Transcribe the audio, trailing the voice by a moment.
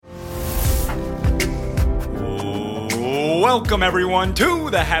Welcome everyone to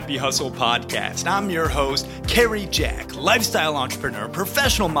the Happy Hustle Podcast. I'm your host, Cary Jack, lifestyle entrepreneur,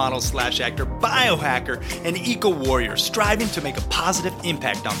 professional model / actor, biohacker, and eco-warrior striving to make a positive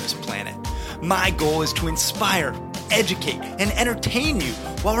impact on this planet. My goal is to inspire, educate, and entertain you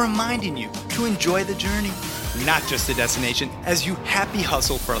while reminding you to enjoy the journey, not just the destination, as you happy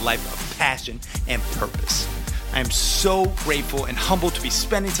hustle for a life of passion and purpose. I am so grateful and humbled to be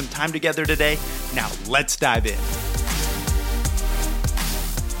spending some time together today. Now let's dive in.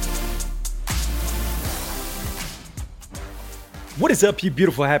 What is up, you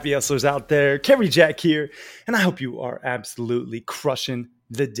beautiful happy hustlers out there? Cary Jack here, and I hope you are absolutely crushing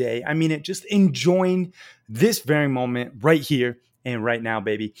the day. I mean it, just enjoying this very moment right here and right now,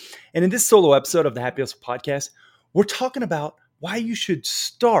 baby. And in this solo episode of the Happy Hustle Podcast, we're talking about why you should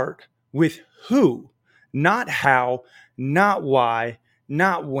start with who, not how, not why,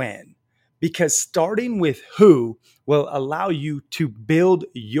 not when. Because starting with who will allow you to build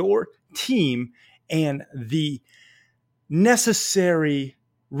your team and the necessary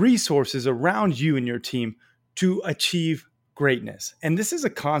resources around you and your team to achieve greatness. And this is a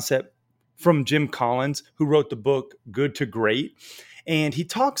concept from Jim Collins, who wrote the book Good to Great. And he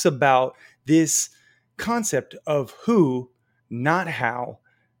talks about this concept of who, not how,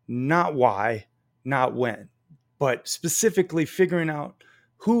 not why, not when, but specifically figuring out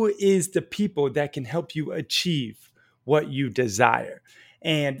who is the people that can help you achieve what you desire.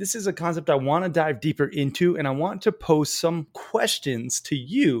 And this is a concept I want to dive deeper into, and I want to pose some questions to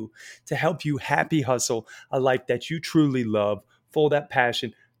you to help you happy hustle a life that you truly love, full of that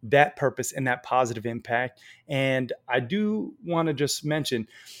passion, that purpose, and that positive impact. And I do want to just mention,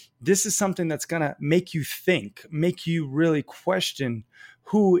 this is something that's going to make you think, make you really question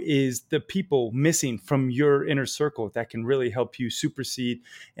who is the people missing from your inner circle that can really help you supersede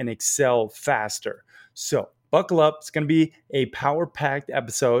and excel faster. So buckle up. It's going to be a power-packed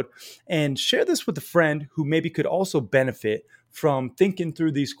episode, and share this with a friend who maybe could also benefit from thinking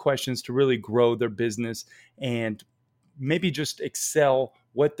through these questions to really grow their business and maybe just excel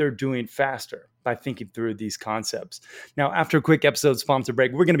what they're doing faster by thinking through these concepts. Now, after a quick episode sponsor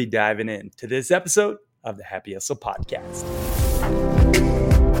break, we're going to be diving into this episode of the Happy Hustle Podcast.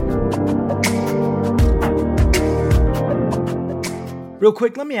 Real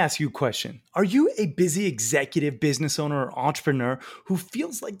quick, let me ask you a question. Are you a busy executive, business owner, or entrepreneur who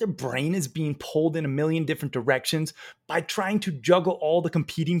feels like their brain is being pulled in a million different directions by trying to juggle all the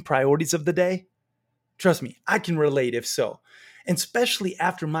competing priorities of the day? Trust me, I can relate if so. And especially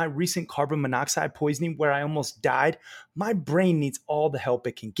after my recent carbon monoxide poisoning where I almost died, my brain needs all the help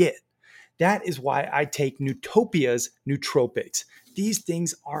it can get. That is why I take Nutopia's nootropics. These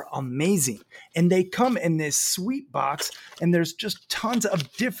things are amazing, and they come in this sweet box, and there's just tons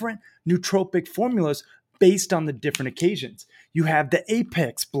of different nootropic formulas based on the different occasions. You have the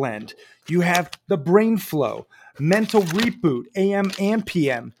Apex blend, you have the Brain Flow, Mental Reboot, AM and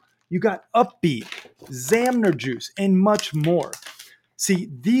PM. You got Upbeat, Zamner Juice, and much more. See,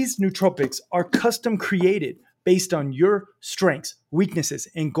 these nootropics are custom created based on your strengths, weaknesses,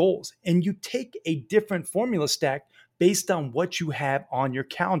 and goals. And you take a different formula stack based on what you have on your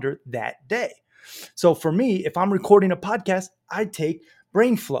calendar that day. So for me, if I'm recording a podcast, I take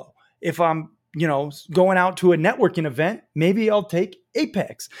Brain Flow. If I'm, going out to a networking event, maybe I'll take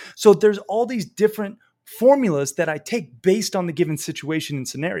Apex. So there's all these different formulas that I take based on the given situation and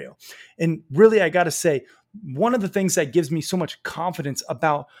scenario. And really, I got to say, one of the things that gives me so much confidence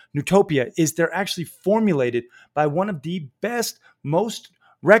about Nutopia is they're actually formulated by one of the best, most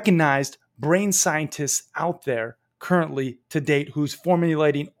recognized brain scientists out there currently to date, who's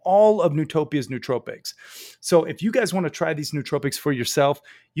formulating all of Nutopia's nootropics. So if you guys want to try these nootropics for yourself,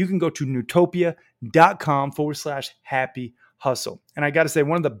 you can go to nutopia.com/happy hustle. And I got to say,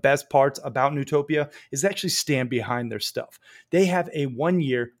 one of the best parts about Nutopia is actually stand behind their stuff. They have a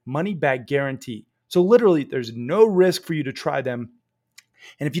 1-year money-back guarantee. So literally, there's no risk for you to try them.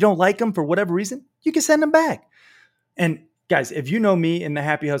 And if you don't like them for whatever reason, you can send them back. And guys, if you know me in the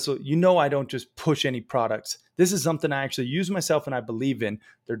Happy Hustle, you know I don't just push any products. This is something I actually use myself and I believe in.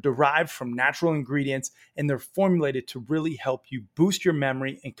 They're derived from natural ingredients, and they're formulated to really help you boost your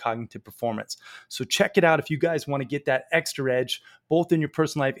memory and cognitive performance. So check it out if you guys want to get that extra edge, both in your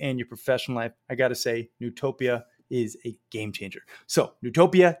personal life and your professional life. I got to say, Nutopia is a game changer. So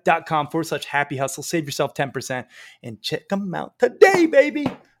nutopia.com/happy hustle. Save yourself 10% and check them out today, baby.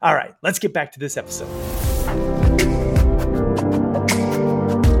 All right, let's get back to this episode.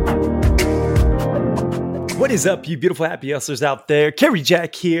 What is up, you beautiful happy hustlers out there? Cary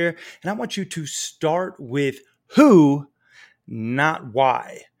Jack here, and I want you to start with who, not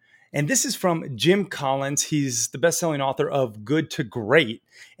why. And this is from Jim Collins. He's the best-selling author of Good to Great.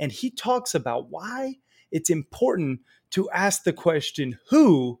 And he talks about why it's important to ask the question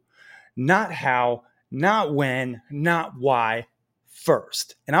who, not how, not when, not why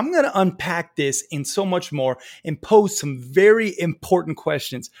first. And I'm going to unpack this and so much more and pose some very important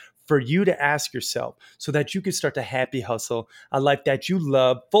questions for you to ask yourself so that you can start to happy hustle a life that you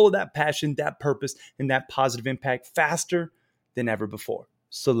love, full of that passion, that purpose, and that positive impact faster than ever before.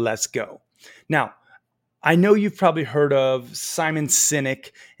 So let's go. Now, I know you've probably heard of Simon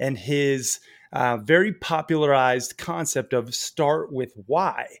Sinek and his very popularized concept of start with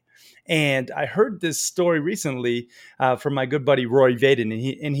why. And I heard this story recently from my good buddy Roy Vaden,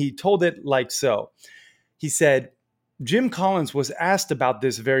 and he told it like so. He said, Jim Collins was asked about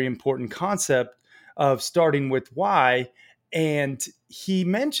this very important concept of starting with why, and he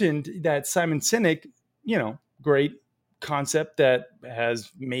mentioned that Simon Sinek, great concept that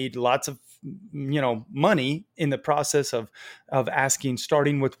has made lots of money in the process of asking,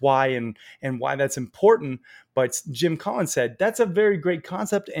 starting with why and why that's important. But Jim Collins said that's a very great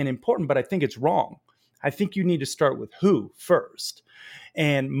concept and important, but I think it's wrong. I think you need to start with who first.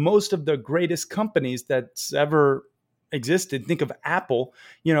 And most of the greatest companies that's ever existed, think of Apple,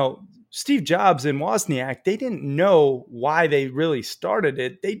 Steve Jobs and Wozniak, they didn't know why they really started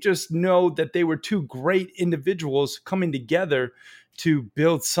it. They just know that they were two great individuals coming together to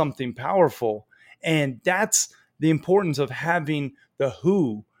build something powerful. And that's the importance of having the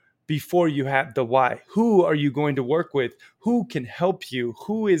who before you have the why. Who are you going to work with? Who can help you?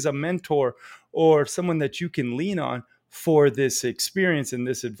 Who is a mentor or someone that you can lean on for this experience and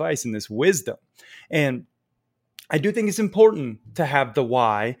this advice and this wisdom? And I do think it's important to have the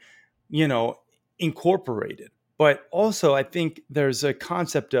why, incorporated. But also, I think there's a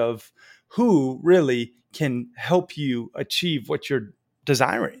concept of who really can help you achieve what you're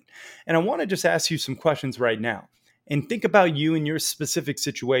desiring. And I want to just ask you some questions right now and think about you and your specific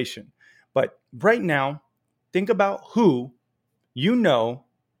situation. But right now, think about who you know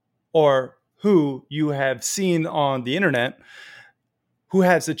or who you have seen on the internet who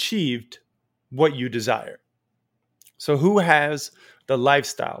has achieved what you desire. So who has the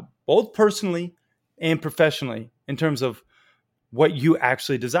lifestyle, both personally and professionally, in terms of what you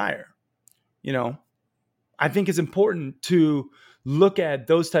actually desire? I think it's important to look at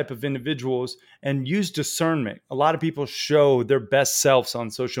those type of individuals and use discernment. A lot of people show their best selves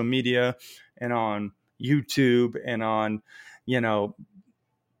on social media and on YouTube and on,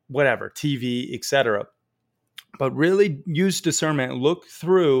 whatever, TV, etc. But really use discernment, look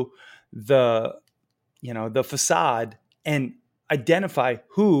through the facade and identify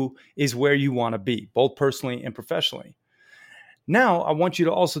who is where you want to be, both personally and professionally. Now, I want you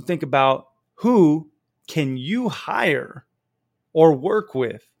to also think about who can you hire or work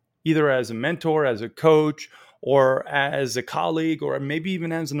with, either as a mentor, as a coach, or as a colleague, or maybe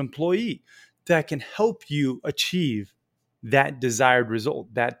even as an employee that can help you achieve that desired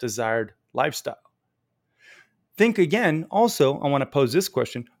result, that desired lifestyle. Think again, also, I want to pose this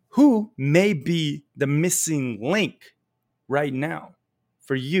question. Who may be the missing link right now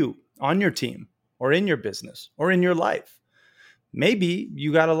for you on your team or in your business or in your life? Maybe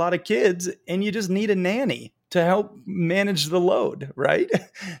you got a lot of kids and you just need a nanny to help manage the load, right?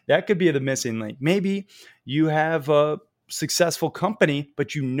 That could be the missing link. Maybe you have a successful company,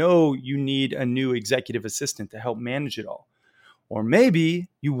 but you need a new executive assistant to help manage it all. Or maybe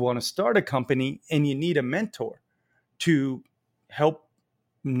you want to start a company and you need a mentor to help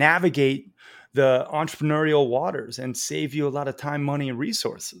navigate the entrepreneurial waters and save you a lot of time, money, and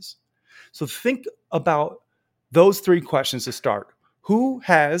resources. So think about those three questions to start. Who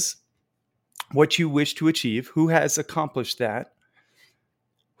has what you wish to achieve? Who has accomplished that?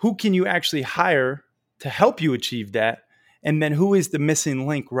 Who can you actually hire to help you achieve that? And then who is the missing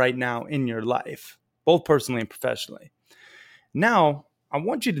link right now in your life, both personally and professionally? Now, I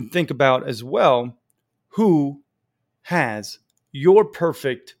want you to think about as well who has your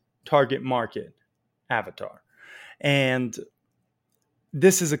perfect target market avatar. And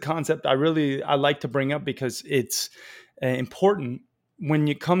this is a concept I like to bring up because it's important when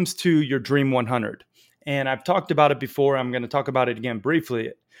it comes to your Dream 100. And I've talked about it before. I'm going to talk about it again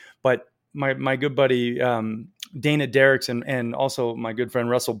briefly. But my good buddy Dana Derrickson and also my good friend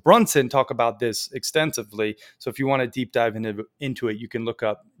Russell Brunson talk about this extensively. So if you want to deep dive into it, you can look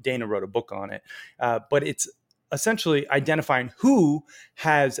up. Dana wrote a book on it. But it's essentially identifying who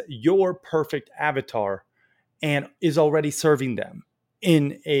has your perfect avatar and is already serving them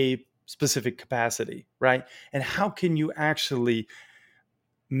in a specific capacity, right? And how can you actually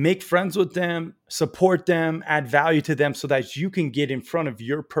make friends with them, support them, add value to them so that you can get in front of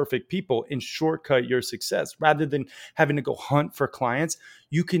your perfect people and shortcut your success. Rather than having to go hunt for clients,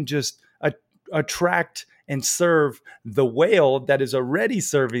 you can just attract and serve the whale that is already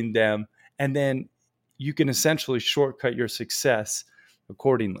serving them. And then you can essentially shortcut your success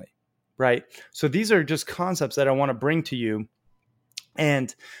accordingly, right? So these are just concepts that I want to bring to you.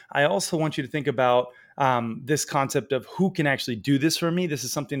 And I also want you to think about this concept of who can actually do this for me. This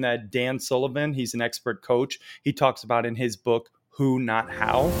is something that Dan Sullivan, he's an expert coach, he talks about in his book, Who, Not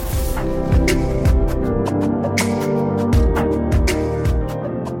How.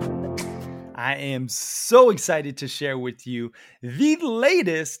 I am so excited to share with you the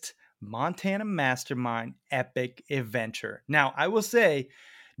latest Montana Mastermind epic adventure. Now, I will say,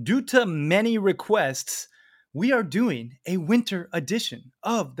 due to many requests, we are doing a winter edition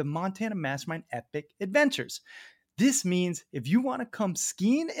of the Montana Mastermind Epic Adventures. This means if you want to come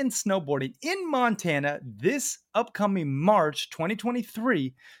skiing and snowboarding in Montana this upcoming March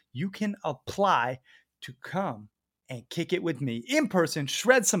 2023, you can apply to come and kick it with me in person,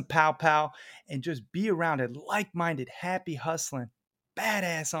 shred some pow pow, and just be around a like minded, happy, hustling,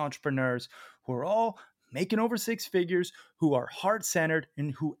 badass entrepreneurs who are all making over six figures, who are heart centered,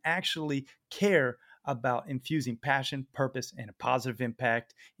 and who actually care about infusing passion, purpose, and a positive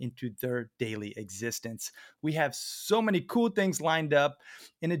impact into their daily existence. We have so many cool things lined up.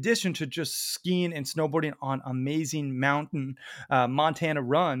 In addition to just skiing and snowboarding on amazing mountain Montana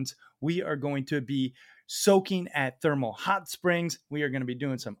runs, we are going to be soaking at thermal hot springs. We are going to be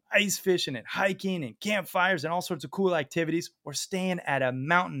doing some ice fishing and hiking and campfires and all sorts of cool activities. We're staying at a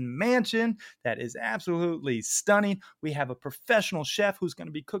mountain mansion that is absolutely stunning. We have a professional chef who's going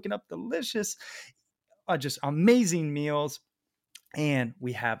to be cooking up delicious, just amazing meals. And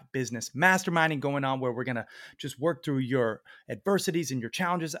we have business masterminding going on where we're going to just work through your adversities and your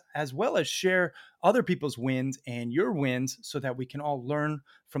challenges, as well as share other people's wins and your wins so that we can all learn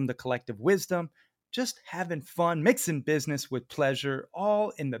from the collective wisdom. Just having fun, mixing business with pleasure,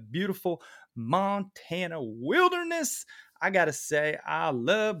 all in the beautiful Montana wilderness. I got to say, I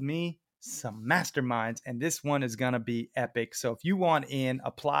love me some masterminds, and this one is going to be epic. So if you want in,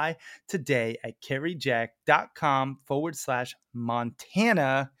 apply today at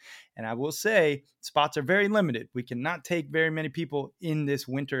caryjack.com/Montana. And I will say, spots are very limited. We cannot take very many people in this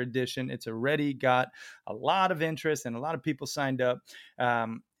winter edition. It's already got a lot of interest and a lot of people signed up.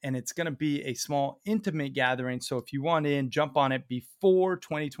 And it's going to be a small, intimate gathering. So if you want in, jump on it before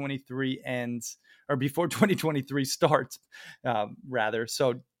 2023 ends, or before 2023 starts, rather.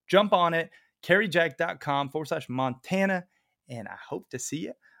 So jump on it, caryjack.com/Montana, and I hope to see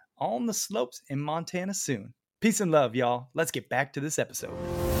you on the slopes in Montana soon. Peace and love, y'all. Let's get back to this episode.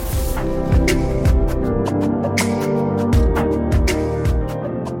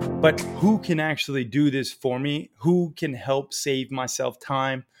 But who can actually do this for me? Who can help save myself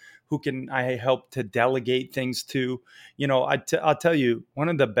time? Who can I help to delegate things to? You know, I'll tell you, one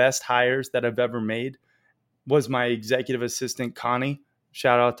of the best hires that I've ever made was my executive assistant, Connie.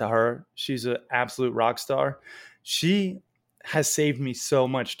 Shout out to her. She's an absolute rock star. She has saved me so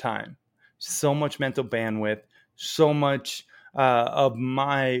much time, so much mental bandwidth, so much of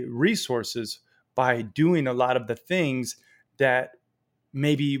my resources by doing a lot of the things that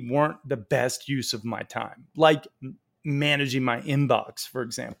maybe weren't the best use of my time, like managing my inbox, for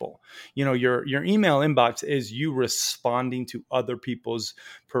example. You know, your email inbox is you responding to other people's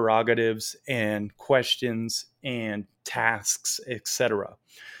prerogatives and questions and tasks, etc.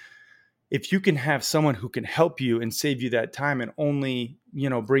 If you can have someone who can help you and save you that time and only,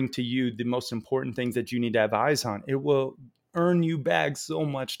 bring to you the most important things that you need to have eyes on, it will earn you back so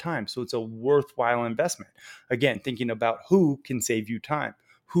much time. So it's a worthwhile investment. Again, thinking about who can save you time,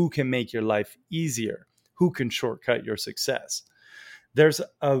 who can make your life easier, who can shortcut your success. There's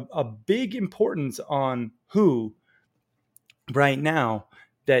a big importance on who right now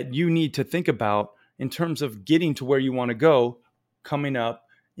that you need to think about in terms of getting to where you want to go coming up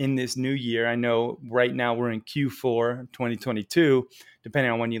in this new year. I know right now we're in Q4 2022.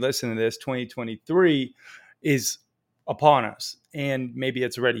 Depending on when you listen to this, 2023 is upon us, and maybe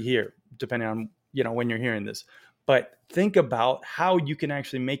it's already here, depending on when you're hearing this. But think about how you can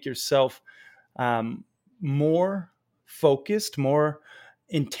actually make yourself more focused, more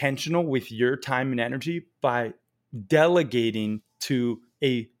intentional with your time and energy by delegating to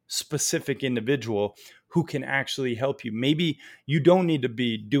a specific individual who can actually help you. Maybe you don't need to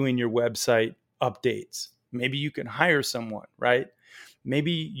be doing your website updates. Maybe you can hire someone, right?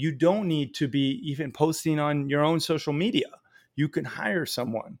 Maybe you don't need to be even posting on your own social media. You can hire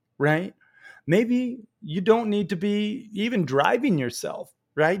someone, right? Maybe you don't need to be even driving yourself.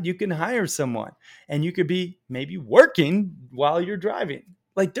 right? You can hire someone and you could be maybe working while you're driving.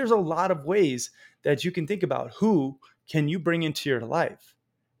 Like there's a lot of ways that you can think about who can you bring into your life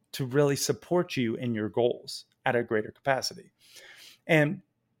to really support you in your goals at a greater capacity. And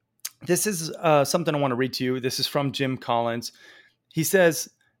this is something I want to read to you. This is from Jim Collins. He says,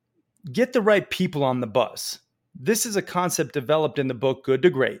 get the right people on the bus. This is a concept developed in the book Good to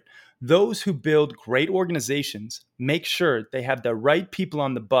Great. Those who build great organizations make sure they have the right people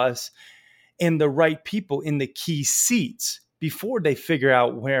on the bus and the right people in the key seats before they figure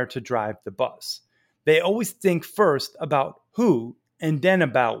out where to drive the bus. They always think first about who and then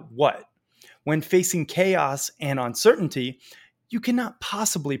about what. When facing chaos and uncertainty, you cannot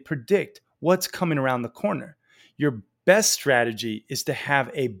possibly predict what's coming around the corner. Your best strategy is to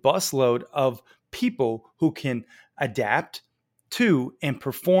have a busload of people who can adapt to and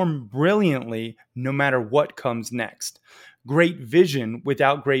perform brilliantly no matter what comes next. Great vision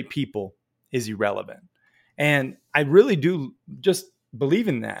without great people is irrelevant. And I really do just believe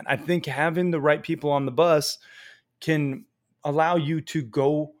in that. I think having the right people on the bus can allow you to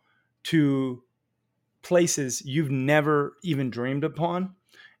go to places you've never even dreamed upon.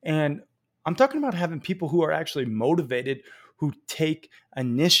 And I'm talking about having people who are actually motivated, who take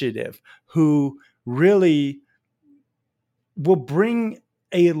initiative, who really will bring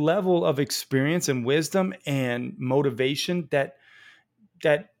a level of experience and wisdom and motivation that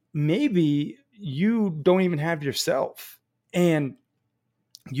maybe you don't even have yourself. And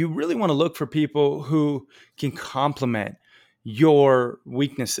you really want to look for people who can complement your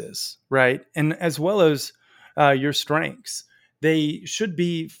weaknesses, right? And as well as your strengths. They should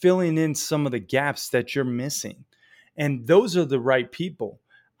be filling in some of the gaps that you're missing. And those are the right people.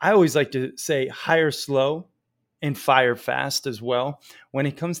 I always like to say hire slow and fire fast as well. When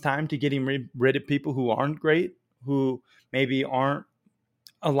it comes time to getting rid of people who aren't great, who maybe aren't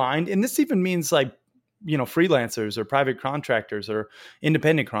aligned, and this even means like, freelancers or private contractors or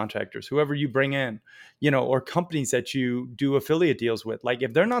independent contractors, whoever you bring in, or companies that you do affiliate deals with. Like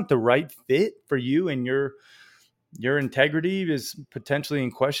if they're not the right fit for you and your integrity is potentially in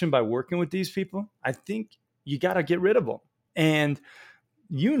question by working with these people, I think you got to get rid of them. And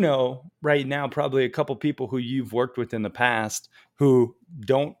right now, probably a couple people who you've worked with in the past who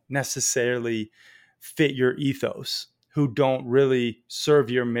don't necessarily fit your ethos, who don't really serve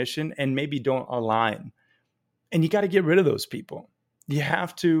your mission and maybe don't align. And you got to get rid of those people. You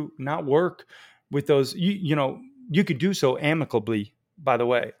have to not work with those. You could do so amicably, by the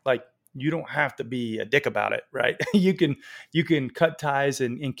way. Like you don't have to be a dick about it, right? You can cut ties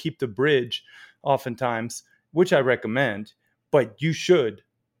and keep the bridge oftentimes, which I recommend, but you should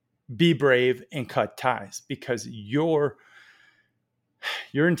be brave and cut ties because your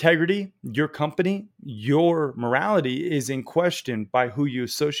integrity, your company, your morality is in question by who you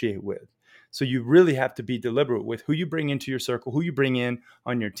associate with. So you really have to be deliberate with who you bring into your circle, who you bring in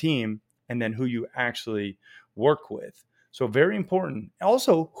on your team, and then who you actually work with. So very important.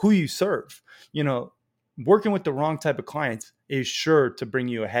 Also, who you serve. Working with the wrong type of clients is sure to bring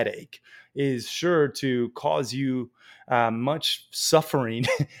you a headache, is sure to cause you much suffering,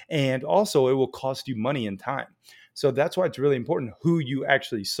 and also it will cost you money and time. So that's why it's really important who you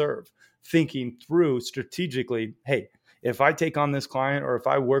actually serve, thinking through strategically, hey, if I take on this client or if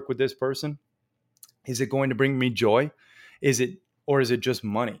I work with this person, is it going to bring me joy? Or is it just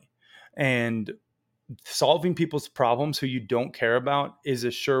money? And solving people's problems who you don't care about is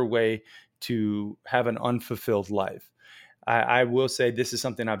a sure way to have an unfulfilled life. I will say this is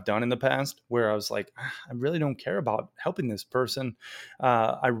something I've done in the past where I was like, I really don't care about helping this person.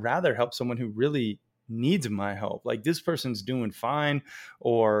 I'd rather help someone who really needs my help. Like this person's doing fine,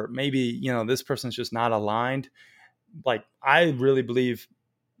 or maybe, this person's just not aligned. Like I really believe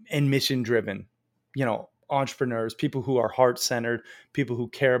in mission driven, entrepreneurs, people who are heart centered, people who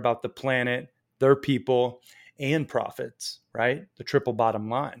care about the planet, their people, and profits, right? The triple bottom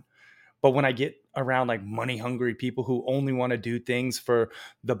line. But when I get around like money hungry people who only want to do things for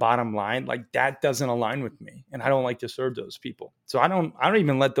the bottom line, like that doesn't align with me. And I don't like to serve those people. So I don't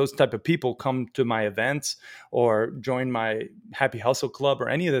even let those type of people come to my events or join my Happy Hustle Club or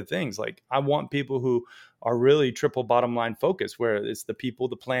any of the things. Like I want people who are really triple bottom line focused, where it's the people,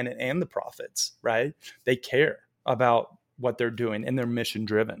 the planet, and the profits, right? They care about what they're doing and they're mission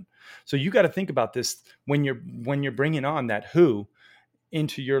driven. So you got to think about this when you're bringing on that who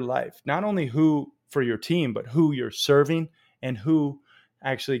into your life, not only who for your team, but who you're serving and who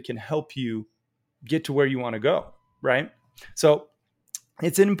actually can help you get to where you want to go, right? So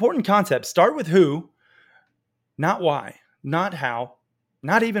it's an important concept. Start with who, not why, not how,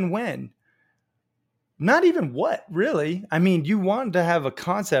 not even when. Not even what, really. I mean, you want to have a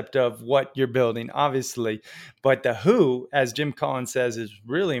concept of what you're building, obviously, but the who, as Jim Collins says, is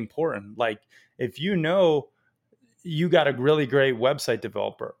really important. Like, if you know you got a really great website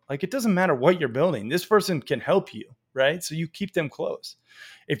developer, like, it doesn't matter what you're building, this person can help you, right? So you keep them close.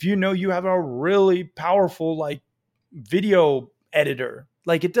 If you know you have a really powerful, like, video editor,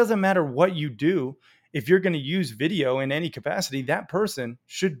 like, it doesn't matter what you do. If you're going to use video in any capacity, that person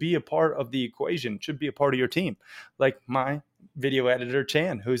should be a part of the equation, should be a part of your team. Like my video editor,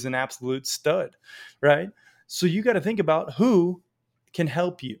 Chan, who's an absolute stud, right? So you got to think about who can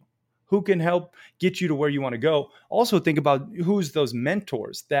help you, who can help get you to where you want to go. Also think about who's those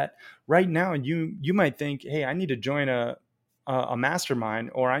mentors that right now you might think, hey, I need to join a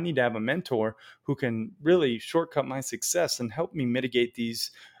mastermind, or I need to have a mentor who can really shortcut my success and help me mitigate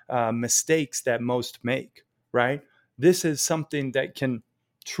these mistakes that most make, right? This is something that can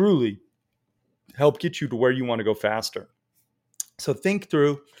truly help get you to where you want to go faster. So think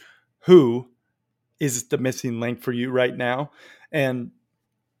through who is the missing link for you right now, and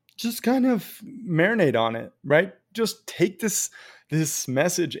just kind of marinate on it, right? Just take this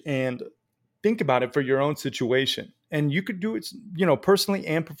message and think about it for your own situation. And you could do it, personally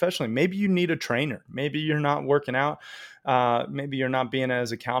and professionally. Maybe you need a trainer. Maybe you're not working out. Maybe you're not being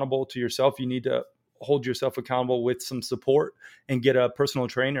as accountable to yourself. You need to hold yourself accountable with some support and get a personal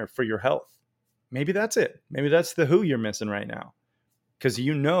trainer for your health. Maybe that's it. Maybe that's the who you're missing right now, because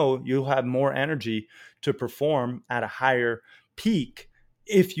you'll have more energy to perform at a higher peak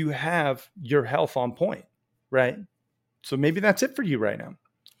if you have your health on point, right? So maybe that's it for you right now.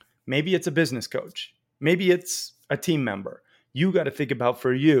 Maybe it's a business coach. Maybe it's a team member. You got to think about,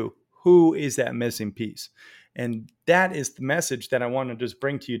 for you, who is that missing piece? And that is the message that I want to just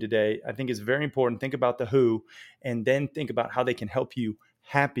bring to you today. I think it's very important. Think about the who, and then think about how they can help you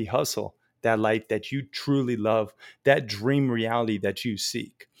happy hustle that life that you truly love, that dream reality that you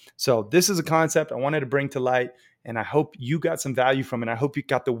seek. So this is a concept I wanted to bring to light, and I hope you got some value from it. I hope you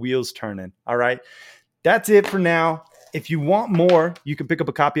got the wheels turning. All right. That's it for now. If you want more, you can pick up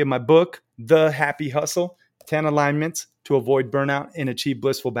a copy of my book, The Happy Hustle, 10 Alignments to Avoid Burnout and Achieve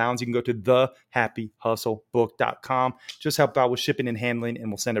Blissful Balance. You can go to thehappyhustlebook.com. Just help out with shipping and handling, and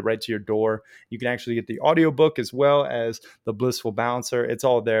we'll send it right to your door. You can actually get the audiobook as well as the Blissful Balancer. It's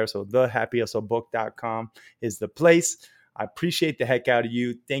all there. So thehappyhustlebook.com is the place. I appreciate the heck out of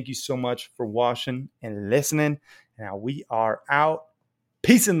you. Thank you so much for watching and listening. Now we are out.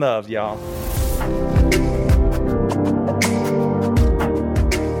 Peace and love, y'all.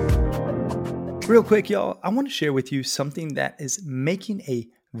 Real quick, y'all, I want to share with you something that is making a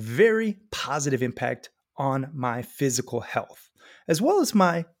very positive impact on my physical health, as well as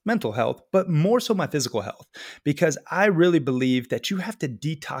my mental health, but more so my physical health, because I really believe that you have to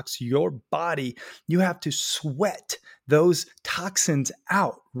detox your body. You have to sweat those toxins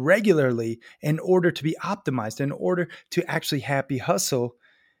out regularly in order to be optimized, in order to actually happy hustle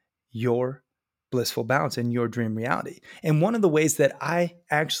your blissful balance in your dream reality. And one of the ways that I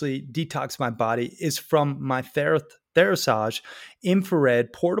actually detox my body is from my Therasage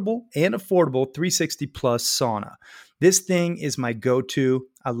infrared portable and affordable 360 plus sauna. This thing is my go-to.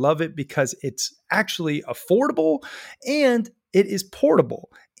 I love it because it's actually affordable and it is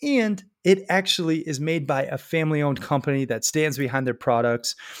portable, and it actually is made by a family-owned company that stands behind their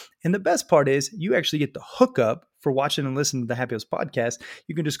products. And the best part is you actually get the hookup for watching and listening to the Happy House podcast.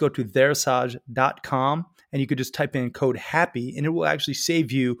 You can just go to therasage.com and you could just type in code HAPPY, and it will actually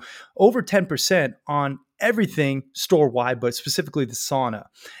save you over 10% on everything store-wide, but specifically the sauna.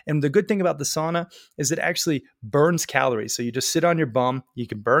 And the good thing about the sauna is it actually burns calories. So you just sit on your bum, you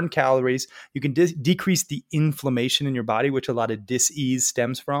can burn calories, you can decrease the inflammation in your body, which a lot of dis-ease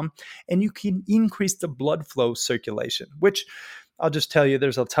stems from, and you can increase the blood flow circulation, which I'll just tell you,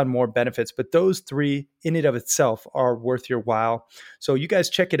 there's a ton more benefits, but those three in and of itself are worth your while. So you guys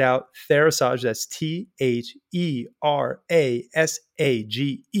check it out. Therasage, that's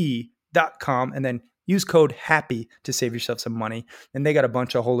THERASAGE.com. And then use code HAPPY to save yourself some money. And they got a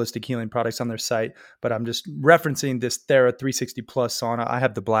bunch of holistic healing products on their site, but I'm just referencing this Thera 360 Plus sauna. I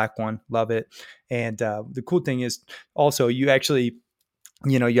have the black one, love it. And the cool thing is also you actually,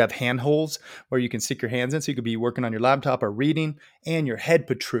 you have hand holes where you can stick your hands in. So you could be working on your laptop or reading, and your head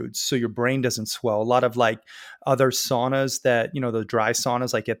protrudes so your brain doesn't swell. A lot of like other saunas that, the dry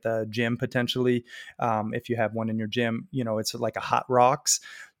saunas, like at the gym potentially, if you have one in your gym, it's like a hot rocks.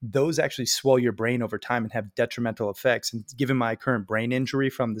 Those actually swell your brain over time and have detrimental effects. And given my current brain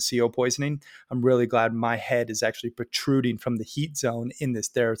injury from the CO poisoning, I'm really glad my head is actually protruding from the heat zone in this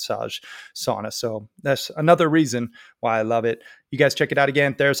Therasage sauna. So that's another reason why I love it. You guys check it out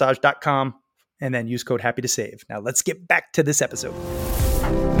again, therasage.com. and then use code HAPPY to save. Now let's get back to this episode.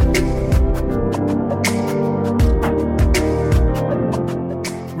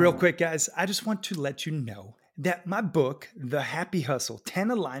 Real quick, guys, I just want to let you know that my book, The Happy Hustle,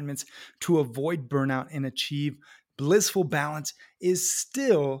 10 Alignments to Avoid Burnout and Achieve Blissful Balance, is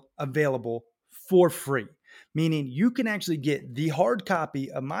still available for free. Meaning you can actually get the hard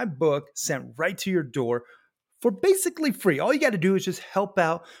copy of my book sent right to your door for basically free. All you got to do is just help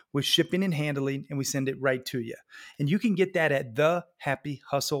out with shipping and handling, and we send it right to you. And you can get that at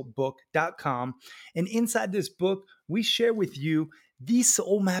thehappyhustlebook.com. And inside this book, we share with you the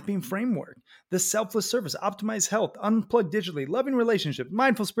soul mapping framework, the selfless service, optimized health, unplugged digitally, loving relationship,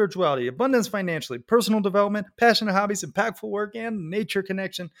 mindful spirituality, abundance financially, personal development, passionate hobbies, impactful work, and nature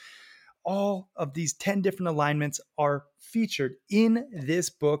connection. All of these 10 different alignments are featured in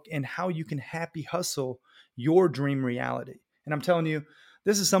this book and how you can happy hustle your dream reality. And I'm telling you,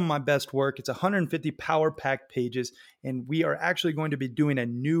 this is some of my best work. It's 150 power-packed pages, and we are actually going to be doing a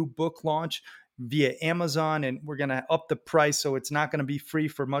new book launch via Amazon, and we're going to up the price, so it's not going to be free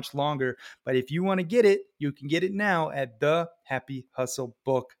for much longer. But if you want to get it, you can get it now at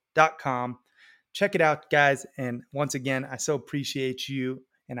thehappyhustlebook.com. Check it out, guys. And once again, I so appreciate you,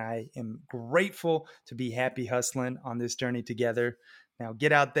 and I am grateful to be happy hustling on this journey together. Now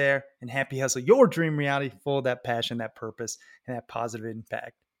get out there and happy hustle your dream reality full of that passion, that purpose, and that positive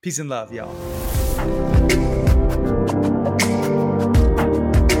impact. Peace and love, y'all.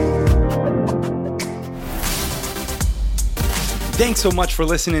 Thanks so much for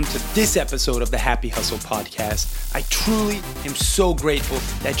listening to this episode of the Happy Hustle Podcast. I truly am so grateful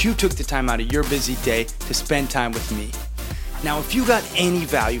that you took the time out of your busy day to spend time with me. Now, if you got any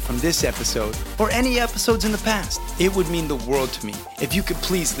value from this episode or any episodes in the past, it would mean the world to me if you could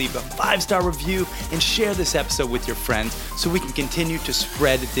please leave a 5-star review and share this episode with your friends so we can continue to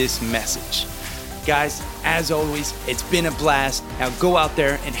spread this message. Guys, as always, it's been a blast. Now go out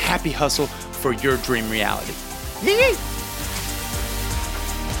there and happy hustle for your dream reality. Yee!